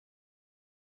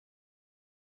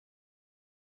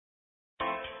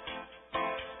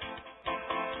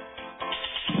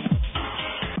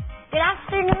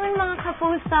afternoon, mga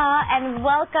kapuso, and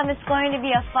welcome. It's going to be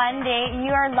a fun day.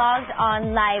 You are logged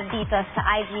on live dito sa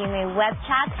GMA Web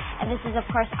Chat, and this is, of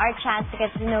course, our chance to get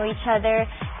to know each other,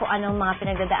 kung anong mga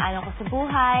pinagdadaanan ko sa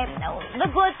buhay, the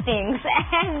good things.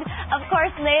 And, of course,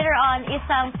 later on,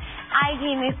 isang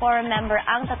GMA forum member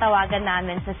ang tatawagan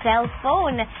namin sa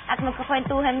cellphone at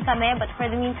magkakwentuhan kami, but for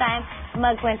the meantime,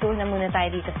 magkwentuhan na muna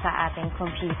tayo dito sa ating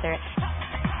computer.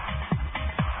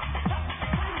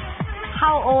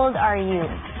 How old are you?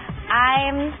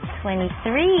 I'm 23.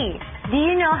 Do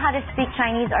you know how to speak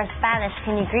Chinese or Spanish?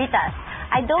 Can you greet us?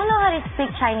 I don't know how to speak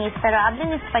Chinese, pero hablo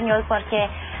en español porque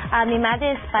mi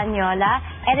madre es española.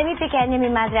 Era mi pequeña,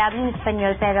 mi madre habla en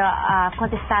español, pero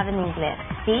contestaba en inglés.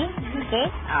 See? Okay?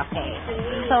 Okay.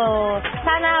 So,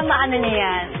 sana maano na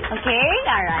yan. Okay?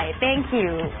 Alright. Thank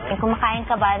you. Kumakain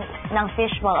ka ba ng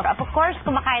fishball? Of course,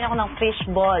 kumakain ako ng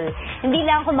fishball. Hindi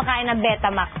lang kumakain ng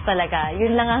Betamax talaga.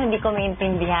 Yun lang ang hindi ko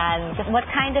maintindihan. What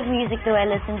kind of music do I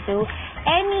listen to?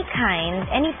 Any kind,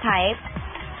 any type.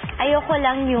 Ayoko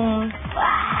lang yung...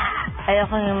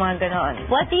 Ayoko yung mga ganon.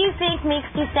 What do you think makes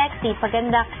you sexy?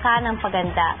 Paganda ka ng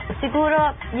paganda. Siguro,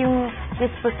 yung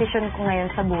disposition ko ngayon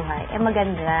sa buhay,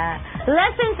 maganda.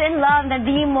 Lessons in love na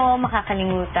di mo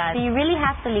makakalimutan. You really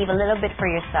have to leave a little bit for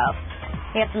yourself.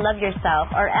 You have to love yourself.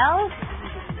 Or else,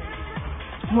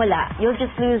 wala. You'll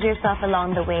just lose yourself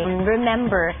along the way. And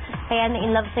remember, kaya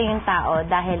na-in-love sa yung tao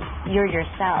dahil you're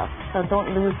yourself. So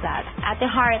don't lose that. Ate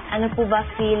Heart, ano po ba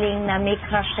feeling na may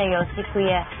crush sa'yo si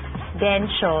Kuya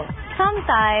Densyo?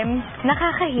 Sometimes,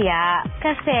 nakakahiya.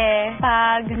 Kasi,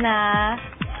 pag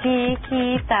nakikita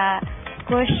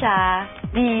ko siya,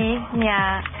 di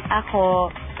niya ako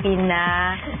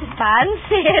pinapansin.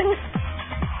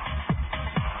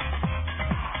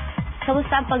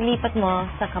 Kamusta ang paglipat mo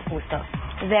sa Kapuso?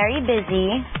 Very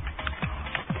busy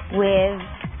with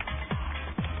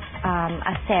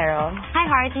Acero. Hi,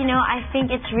 Heart. You know, I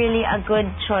think it's really a good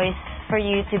choice for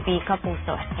you to be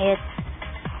Kapuso. It's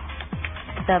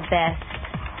the best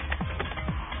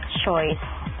choice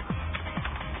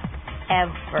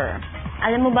ever.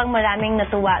 Alam mo bang maraming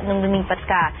natuwa nung lumipat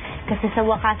ka? Kasi sa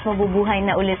wakas, mabubuhay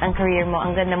na ulit ang career mo.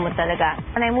 Ang ganda mo talaga.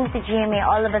 When I moved to GMA,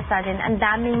 all of a sudden, ang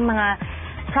daming mga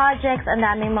projects, ang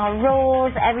daming mga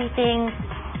roles, everything.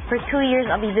 For 2 years,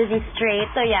 I'll be busy straight.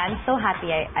 So yeah, I'm so happy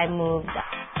I moved.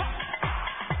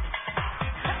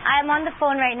 I'm on the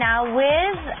phone right now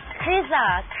with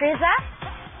Kriza. Kriza?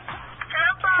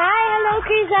 Hi, hello,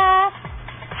 Kriza.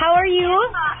 How are you?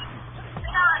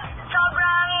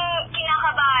 Sobrang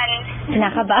kinakabahan.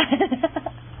 Kinakabahan?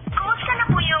 Kumusta na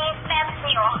po yung pets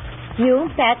niyo? Yung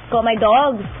pets ko, my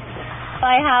dogs.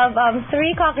 I have 3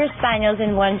 Cocker Spaniels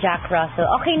and 1 Jack Russell.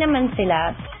 Okay naman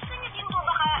sila. Gusto niyo din po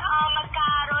baka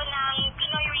magkaroon ng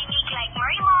Pinoy remake like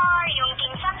Marimar, yung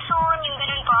King Samson, yung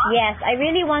ganun po? Yes, I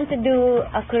really want to do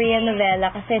a Korean novela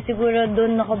kasi siguro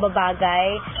dun ako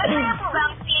babagay. Masaya po ba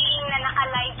ang feeling na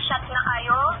naka-live chat na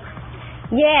kayo?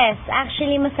 Yes,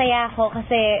 actually masaya ako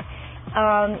kasi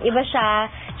iba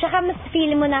siya. Tsaka mas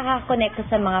feeling mo nakaka-connect ka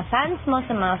sa mga fans mo,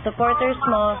 sa mga supporters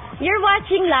mo. You're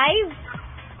watching live?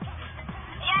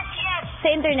 Yes, yes.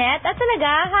 Sa internet? Ah,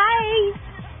 talaga? Hi!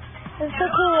 That's so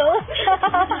cool.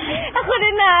 Ako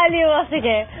rin naaliw.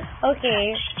 Sige.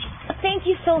 Okay. Thank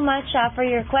you so much for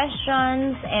your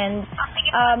questions and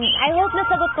I hope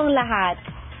nasagot kong lahat.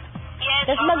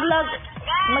 Yes. Tapos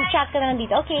mag-chat ka na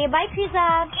dito. Okay, bye,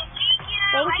 Kriza.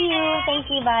 Thank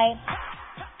you, bye.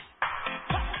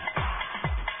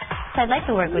 So I'd like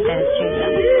to work with Dennis Kriza.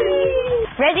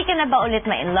 Ready ka na ba ulit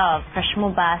ma-in love? Crush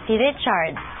mo ba si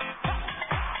Richard?